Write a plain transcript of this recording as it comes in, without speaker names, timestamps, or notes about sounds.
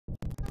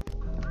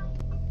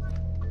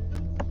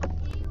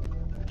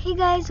Hey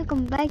guys,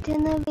 welcome back to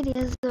another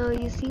video. So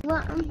you see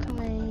what I'm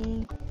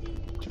playing?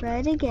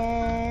 Try to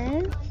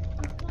guess.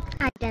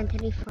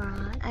 Identity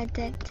fraud.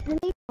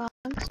 Identity fraud.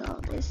 So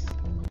this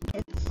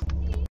is.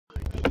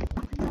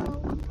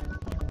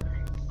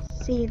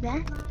 See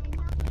that?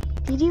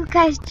 Did you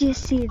guys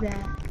just see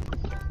that?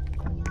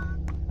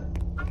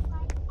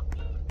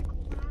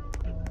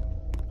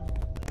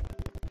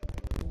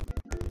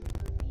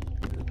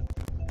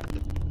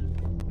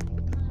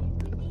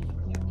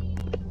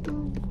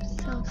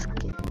 So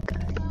scared,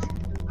 guys.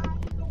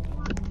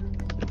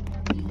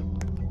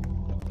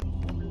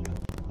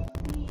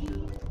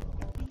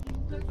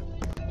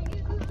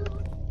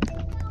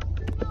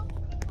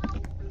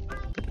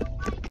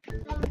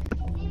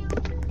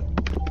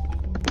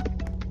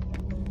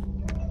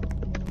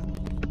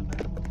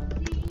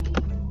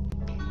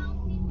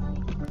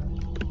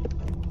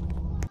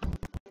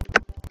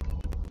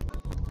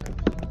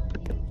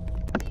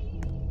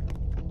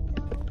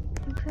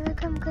 I feel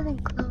like I'm getting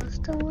close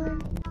to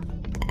one.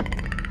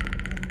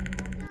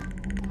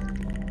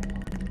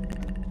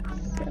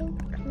 So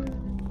cool.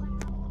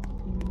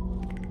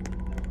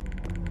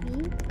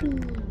 Maybe.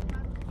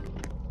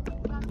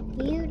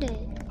 Mute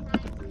it.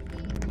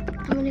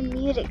 I'm gonna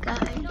mute it,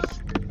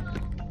 guys.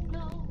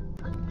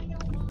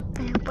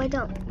 I hope I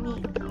don't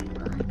mute someone.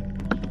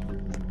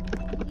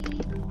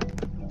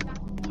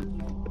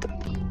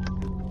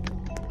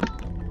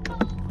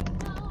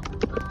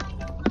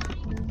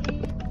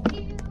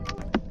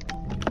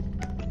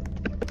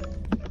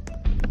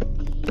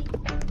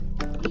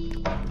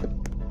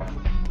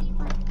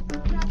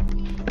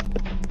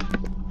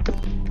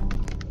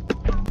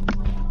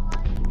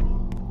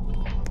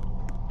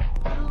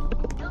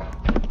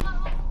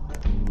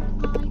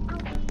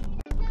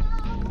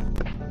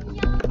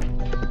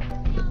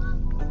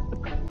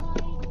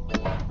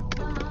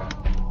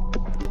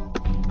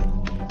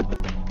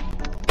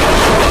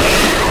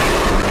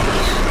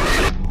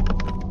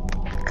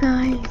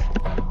 Guys,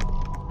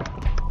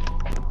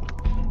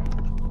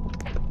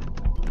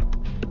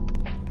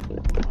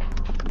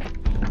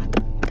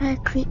 that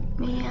creeped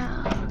me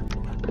out.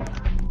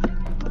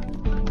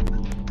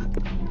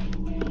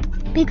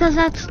 Because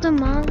that's the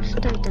monster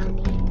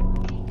dummy.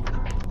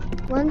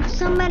 When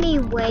somebody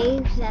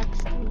waves,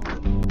 that's the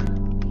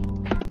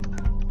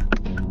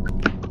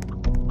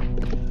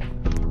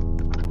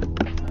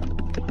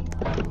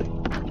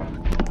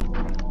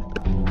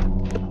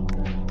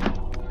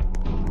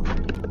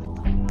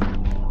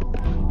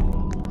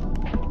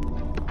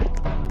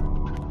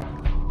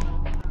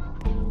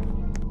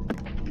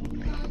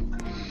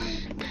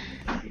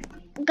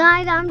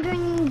Guys, I'm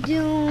doing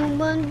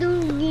Doom. I'm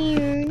doing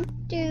here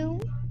too.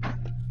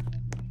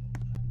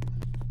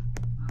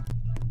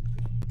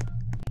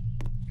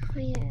 Oh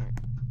yeah.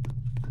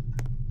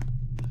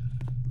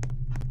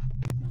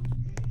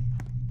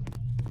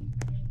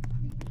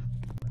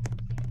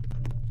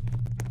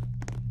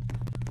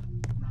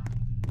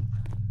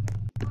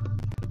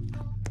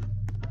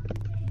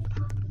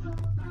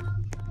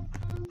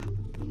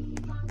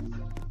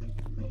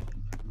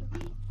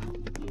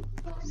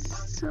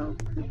 So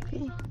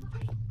creepy.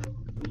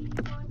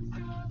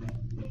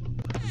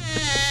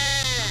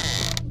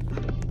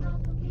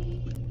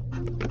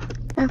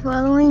 I'm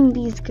following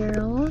these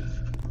girls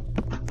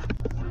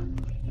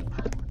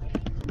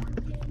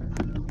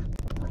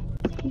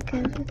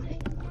because if I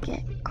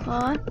get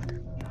caught,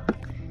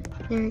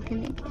 they're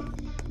gonna get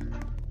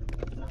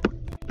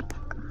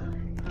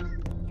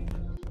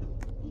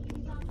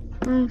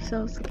I'm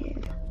so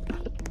scared.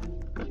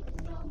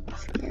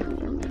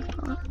 Scared when I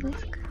follow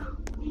this girl.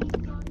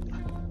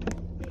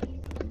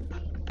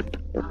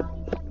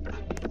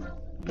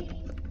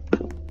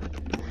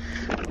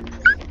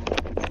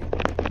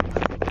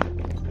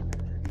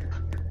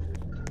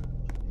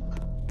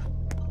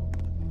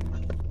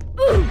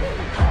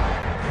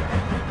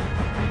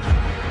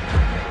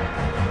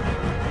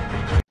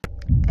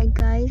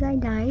 Guys, I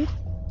died.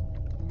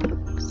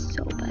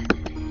 So bad.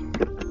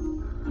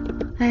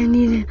 I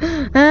need it.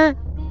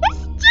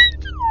 It's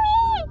chasing me!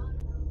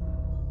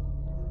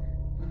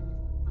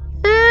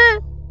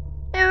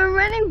 They were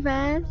running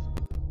fast.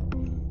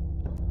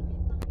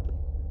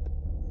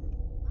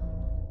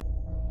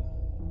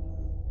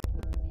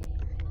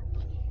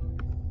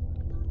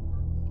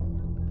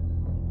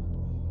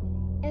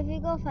 If you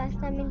go fast,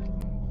 I mean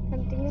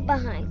something is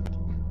behind.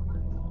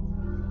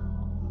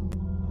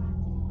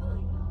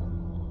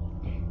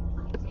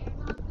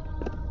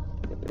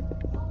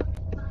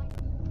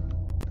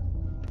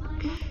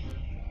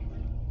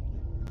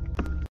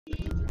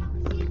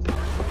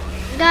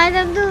 Guys,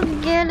 I'm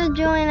too scared to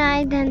join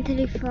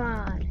identity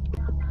fraud.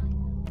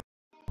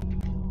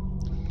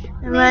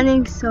 I'm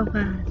running so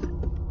fast.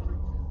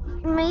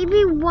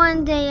 Maybe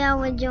one day I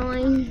will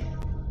join.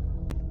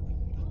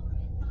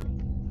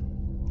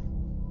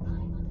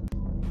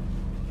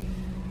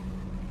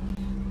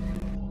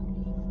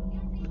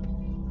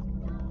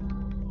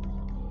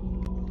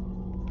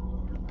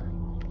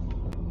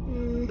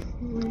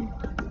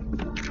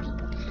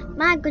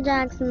 Michael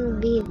Jackson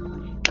beat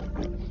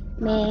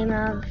me,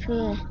 my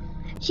friend.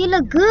 She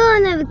look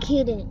good, never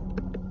kidding.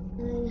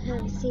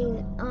 have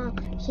seen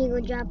she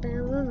will drop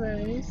in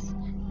reverse.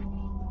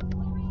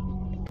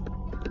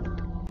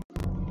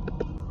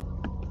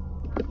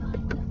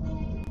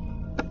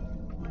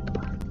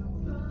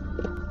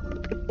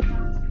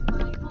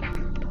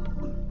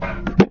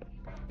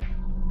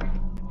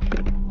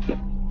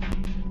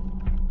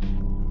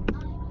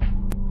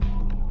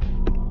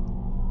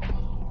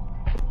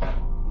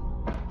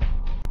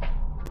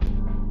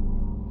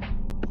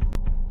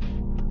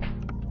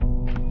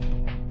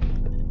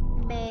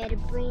 Better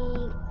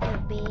bring the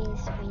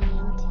best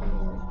friend to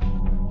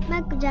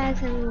Michael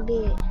Jackson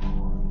bit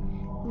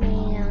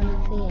man on the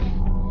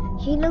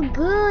field. She look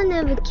good,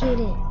 never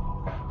kidding.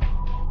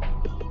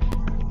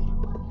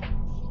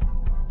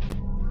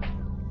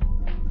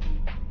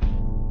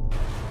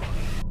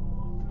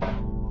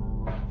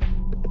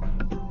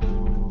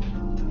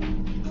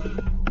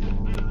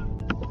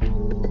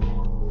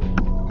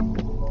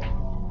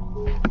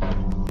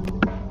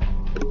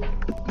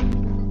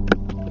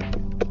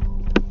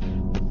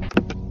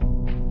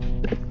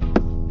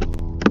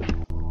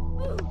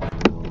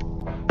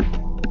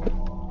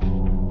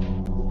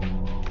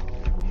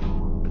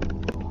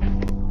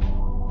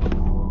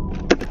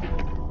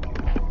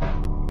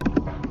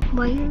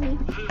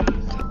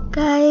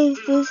 Guys,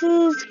 this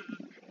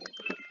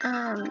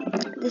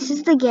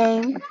is the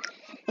game.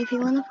 If you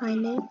want to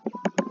find it,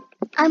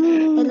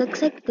 it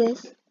looks like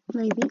this,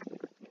 maybe.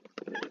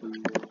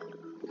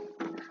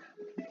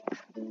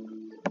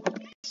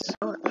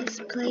 So let's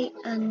play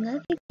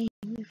another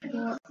game if you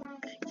want,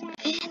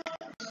 guys.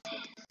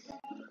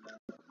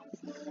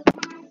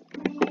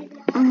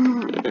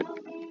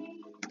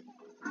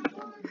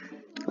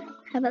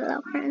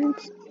 Hello,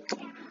 friends.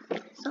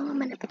 So I'm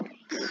gonna play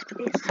this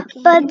game.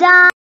 But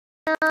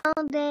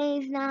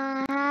nowadays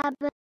not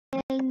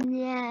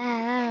happening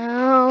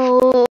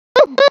now.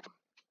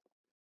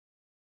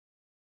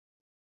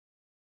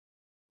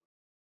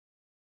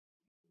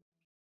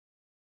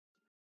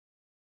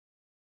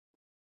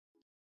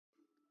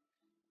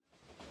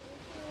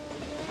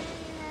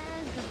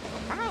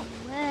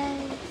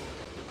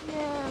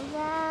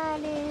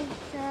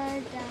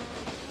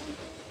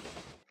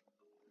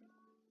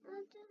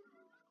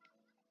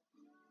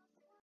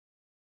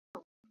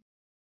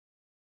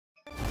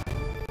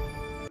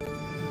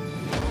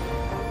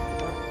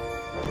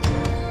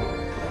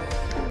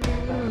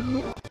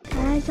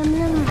 Guys, I'm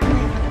gonna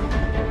play.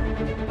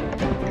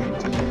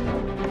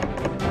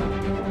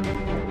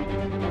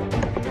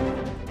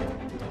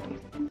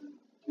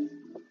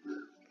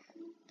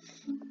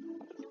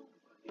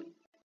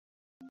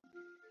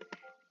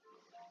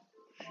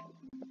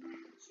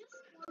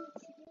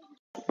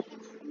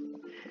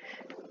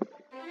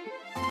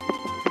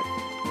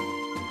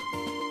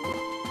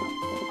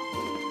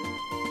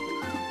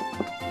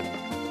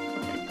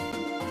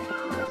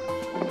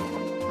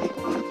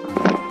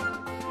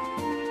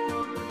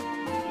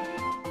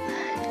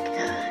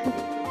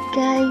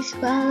 Guys,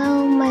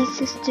 follow my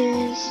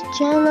sister's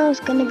channel.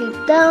 It's gonna be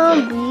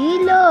down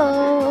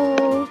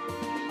below.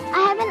 I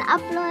haven't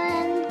uploaded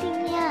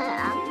anything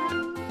yet.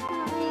 I'm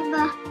sorry,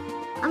 but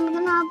I'm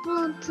gonna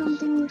upload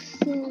something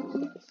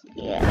soon.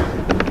 Yeah.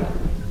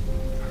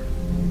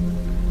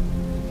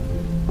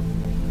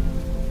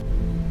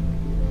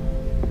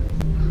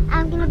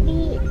 I'm gonna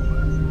be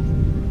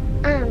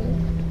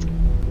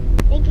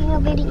making a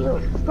video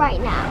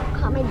right now.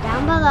 Comment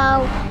down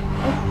below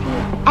if you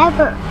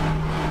ever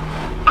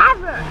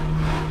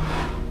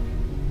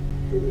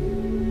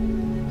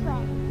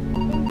play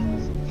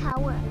Princess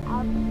Tower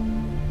of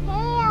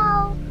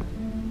Hell.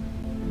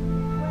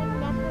 We're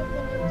never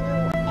gonna do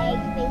a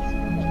face video.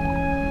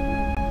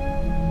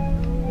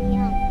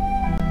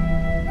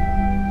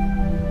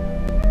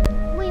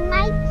 We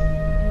might,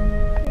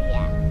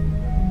 yeah.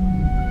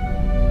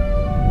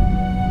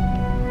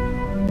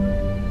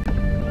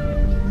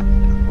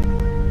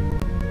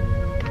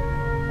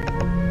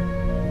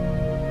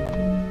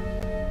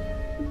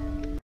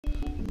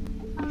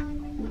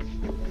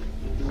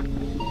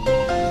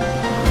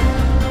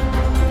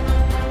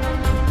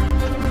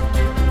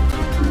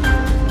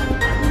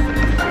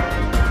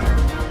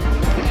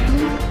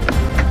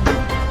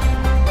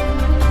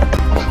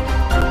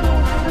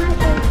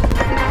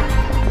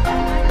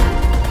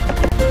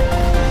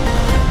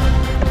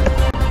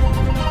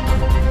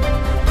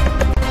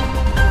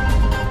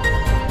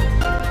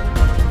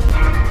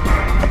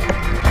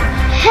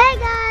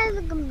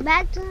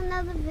 Back to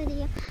another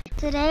video.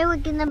 Today we're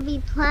gonna be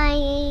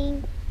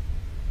playing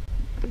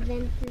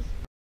Ventus.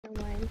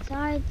 I'm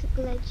sorry it's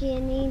glitchy.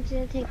 It needs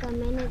to take a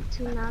minute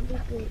to not be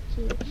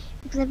glitchy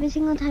because every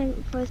single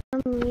time for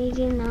some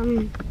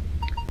reason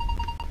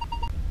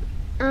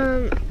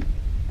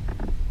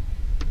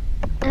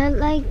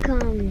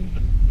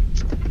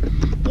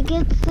it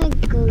gets like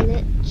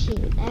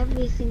glitchy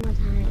every single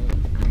time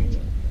I make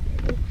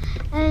it.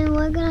 And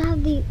we're gonna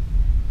have the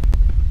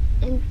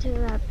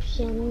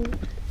interruption.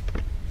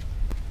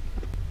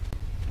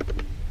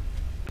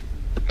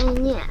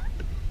 And yeah.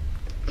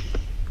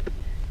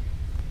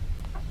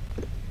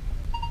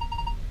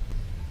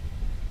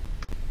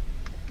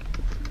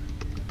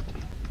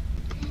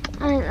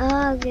 And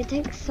dog, it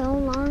takes so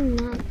long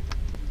now.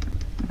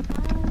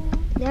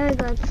 There we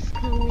go, it's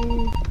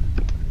coming.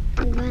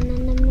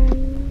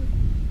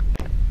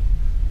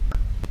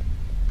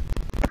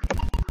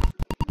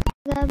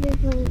 Gonna be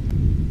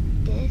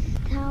playing this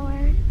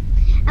tower.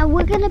 And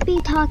we're gonna be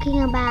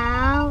talking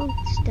about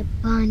the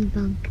bond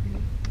bunker.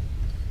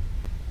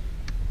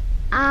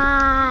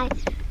 I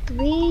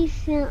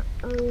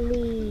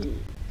recently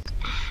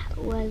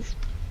was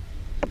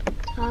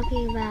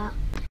talking about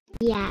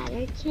the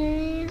other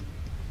channel.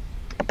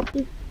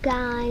 You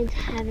guys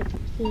haven't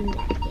seen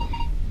that yet.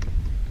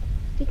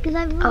 Because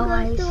I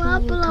forgot to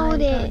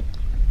upload it.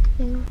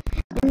 And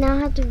now I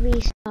have to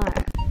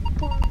restart.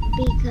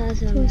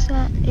 Because it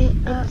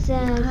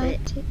says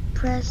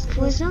press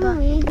for some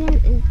reason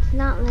it's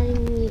not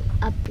letting me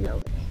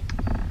upload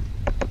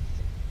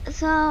it.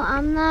 So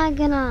I'm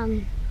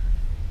gonna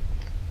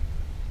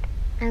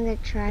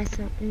try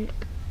something.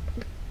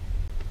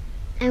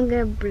 I'm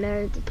gonna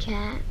blur the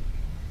chat.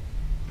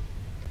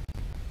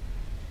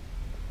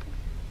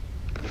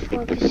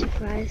 What could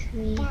surprise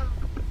me?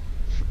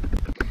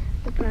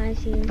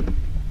 Surprise you.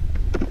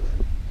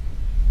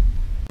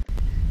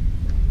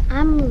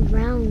 I'm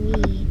around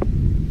me.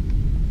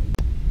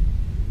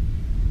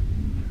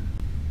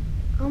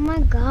 Oh my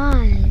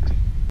god.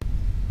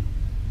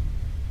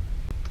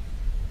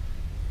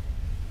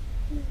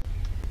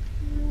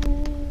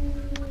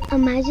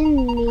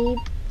 Imagine me.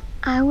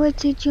 I will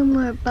teach you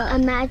more, but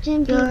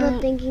imagine people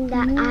thinking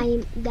that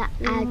I'm the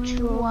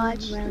actual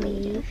watch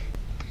Relief.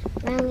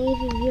 Relief,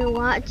 if you're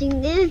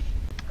watching this.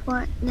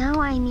 What?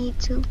 Now I need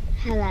to.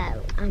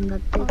 Hello, I'm a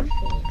big fan.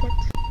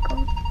 Let's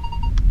go.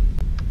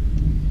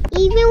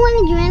 Even when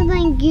I dress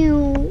like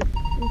you.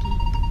 Okay.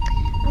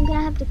 I'm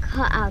gonna have to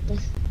cut out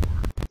this stuff.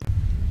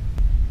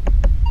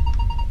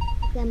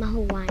 I'm a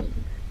Hawaiian.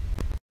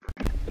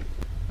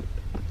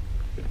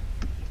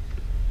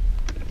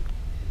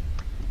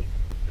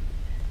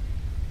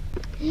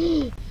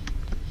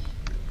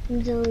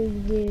 So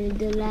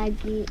the lag.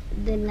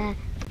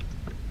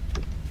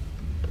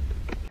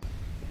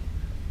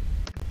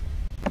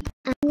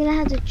 I'm gonna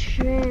have to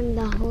trim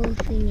the whole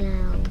thing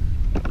out.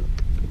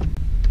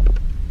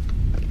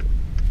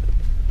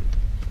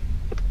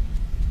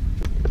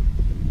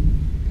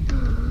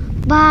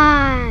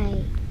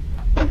 Bye.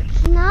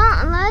 It's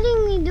not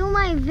letting me do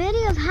my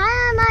videos.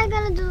 How am I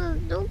gonna do the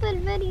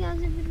stupid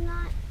videos if it's